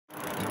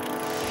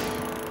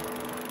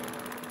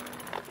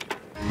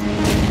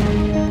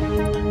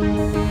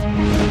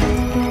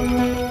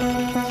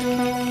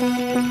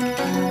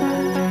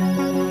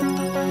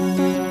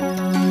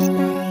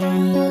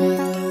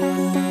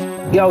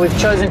Yeah, we've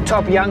chosen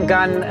top young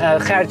gun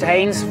Gert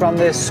Heyns from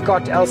the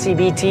Scott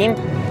LCB team.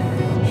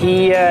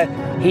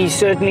 He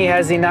certainly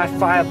has enough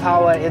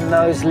firepower in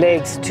those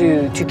legs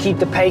to keep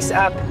the pace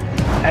up,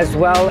 as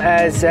well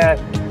as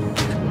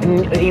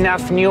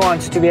enough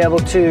nuance to be able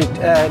to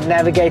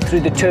navigate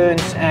through the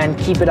turns and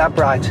keep it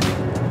upright.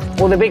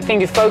 Well, the big thing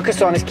to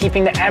focus on is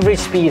keeping the average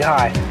speed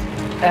high.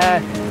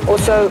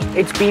 Also,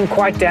 it's been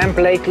quite damp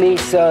lately,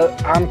 so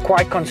I'm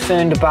quite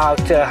concerned about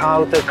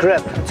how the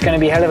grip, it's going to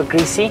be hell of a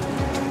greasy.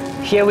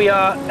 Here we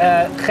are,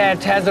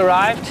 Gert has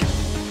arrived.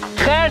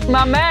 Gert,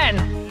 my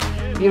man,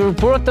 you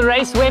brought the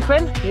race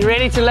weapon. You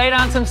ready to lay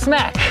down some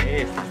smack?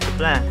 Yes, that's the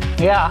plan.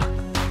 Yeah.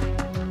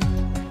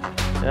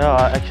 Yeah,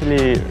 I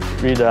actually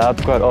read up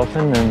quite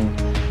often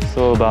and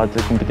saw about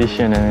the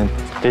competition, and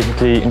it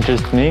definitely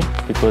interests me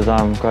because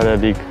I'm quite a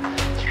big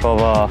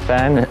Strava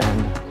fan.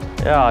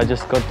 And yeah, I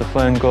just got the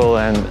phone call,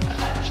 and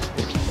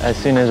as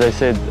soon as I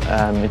said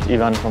it's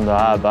Ivan from the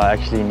hub, I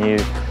actually knew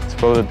it's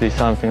probably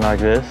something like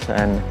this.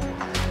 And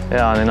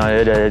yeah, and then I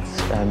heard that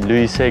it's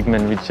Louis'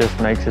 segment, which just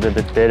makes it a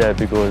bit better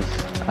because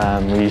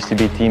we used to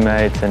be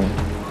teammates and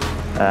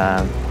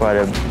quite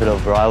a bit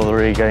of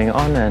rivalry going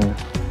on. And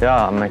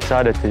yeah, I'm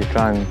excited to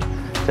try and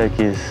take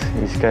his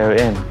KO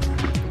in.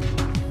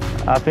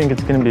 I think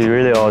it's going to be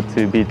really hard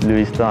to beat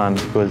Louis' time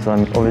because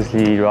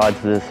obviously he rides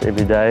this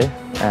every day,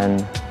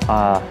 and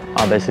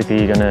I'm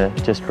basically going to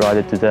just ride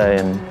it today.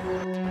 And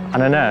I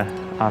don't know,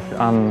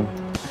 I'm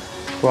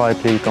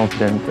quietly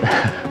confident.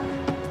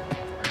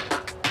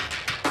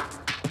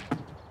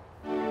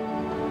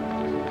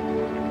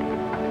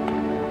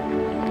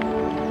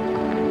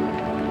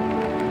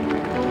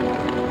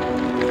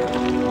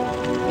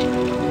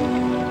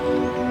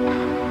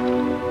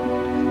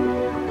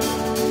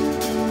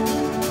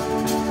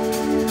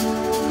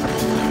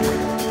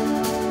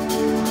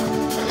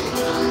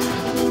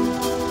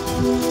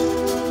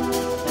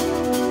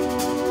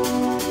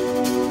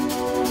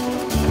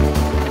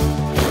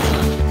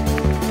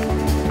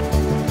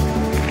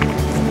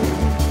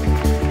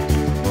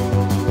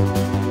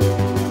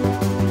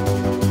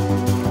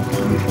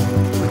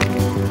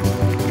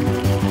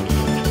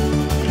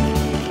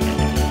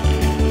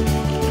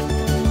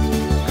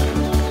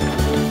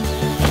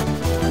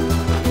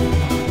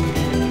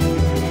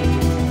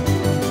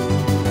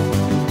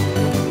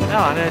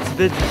 Yeah, no, it's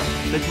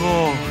a bit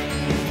more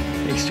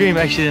extreme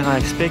actually than I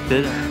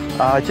expected.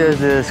 I chose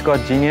the Scott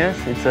Genius.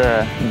 It's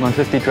a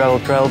 150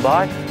 trail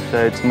bike,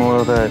 so it's more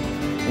of a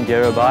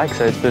enduro bike,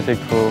 so it's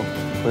perfect for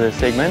the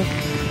segment.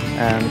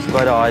 It's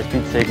quite a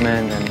high-speed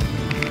segment, and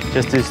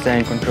just to stay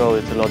in control,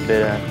 it's a lot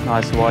better.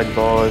 Nice wide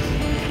bars,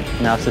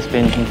 enough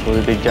suspension for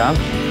the big jump.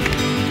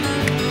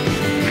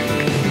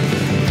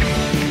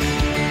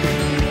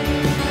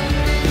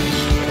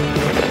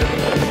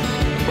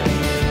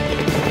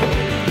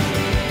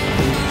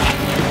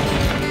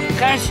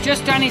 Gert's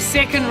just done his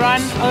second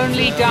run,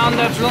 only down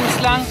the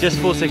Bloemslang. Just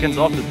 4 seconds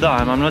off the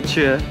time, I'm not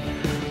sure.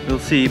 We'll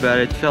see, but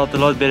it felt a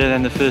lot better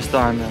than the first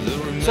time.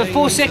 So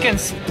 4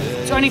 seconds.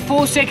 It's only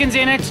 4 seconds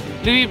in it.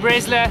 Louis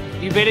Bresler,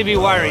 you better be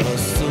worried.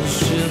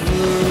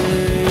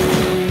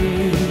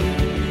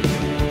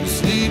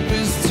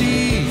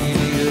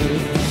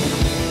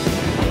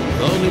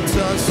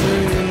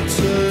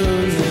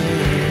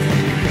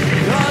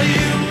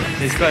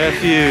 There's quite a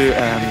few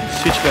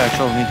switchbacks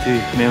I'll need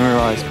to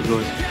memorize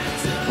because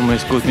it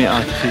almost caught me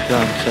out a few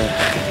times. So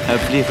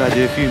hopefully if I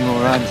do a few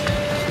more runs,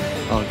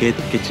 I'll get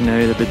to know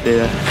it a bit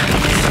better.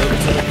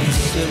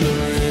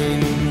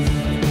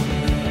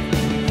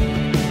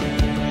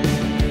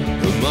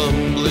 A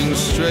mumbling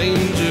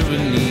stranger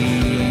in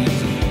need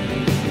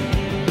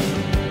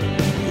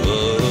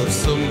of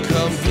some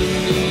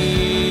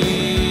company.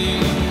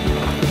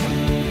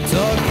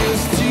 Talk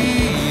is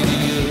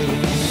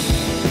tedious,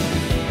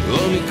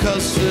 only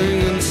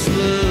cussing and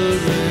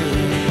slurring.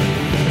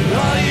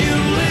 Are you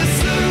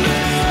listening?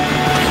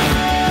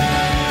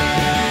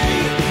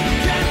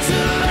 Get to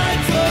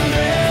light for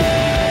me.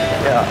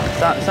 Yeah,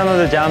 some of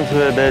the jumps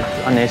were a bit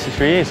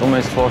unnecessary. It's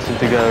almost faster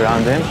to go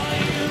around them.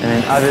 And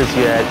then others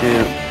you had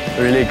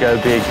to really go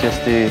big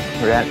just to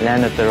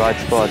land at the right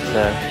spot.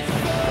 So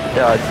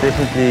yeah, it's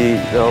definitely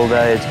the whole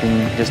day it's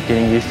been just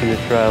getting used to the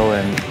trail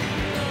and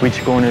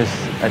which corners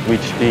at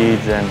which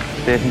speeds, and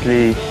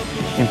definitely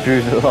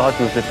improved a lot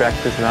with the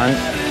practice runs.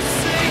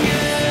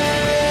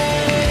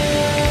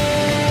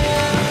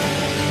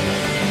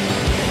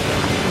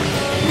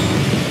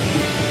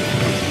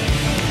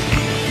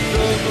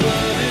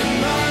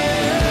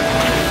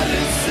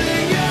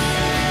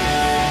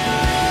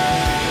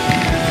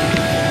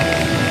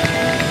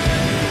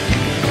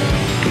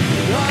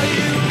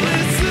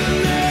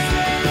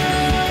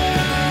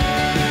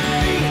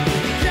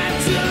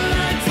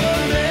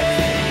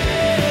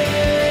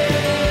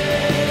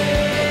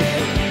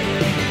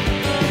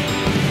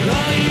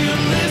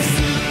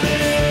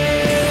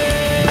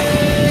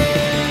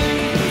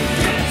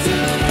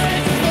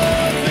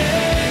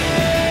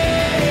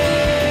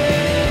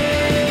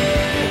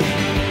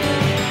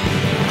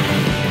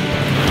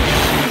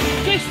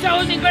 That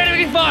was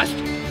incredibly fast.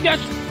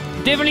 That's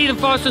definitely the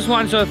fastest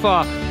one so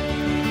far.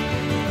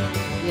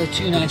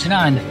 302.99.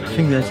 I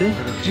think that's it.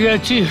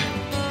 302.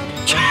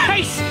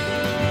 Chase!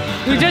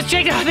 We just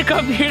checked out the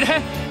computer.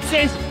 It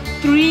says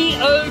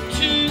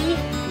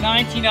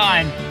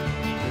 302.99.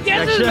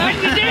 Yes, it's right,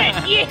 we did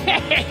it!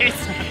 Yes!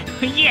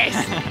 Yes!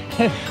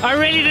 I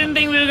really didn't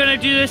think we were going to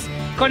do this.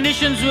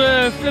 Conditions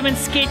were flippin'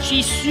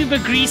 sketchy, super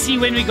greasy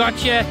when we got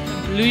here.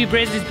 Louis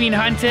Bresler's been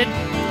hunted.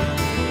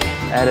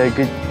 Had a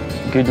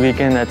good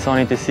weekend at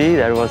Sony to see.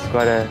 That was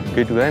quite a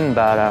good win,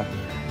 but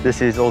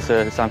this is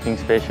also something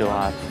special.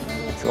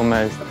 It's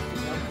almost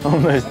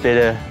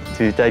better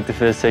to take the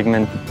first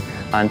segment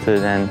hunter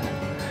than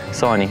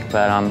Sony,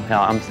 but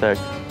yeah, I'm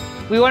stoked.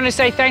 We want to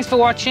say thanks for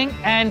watching,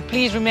 and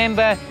please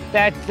remember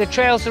that the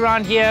trails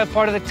around here are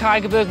part of the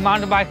Tygerberg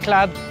Mountain Bike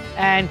Club,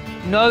 and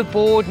no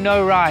board,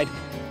 no ride.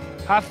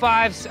 High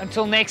fives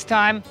until next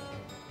time.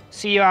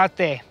 See you out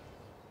there.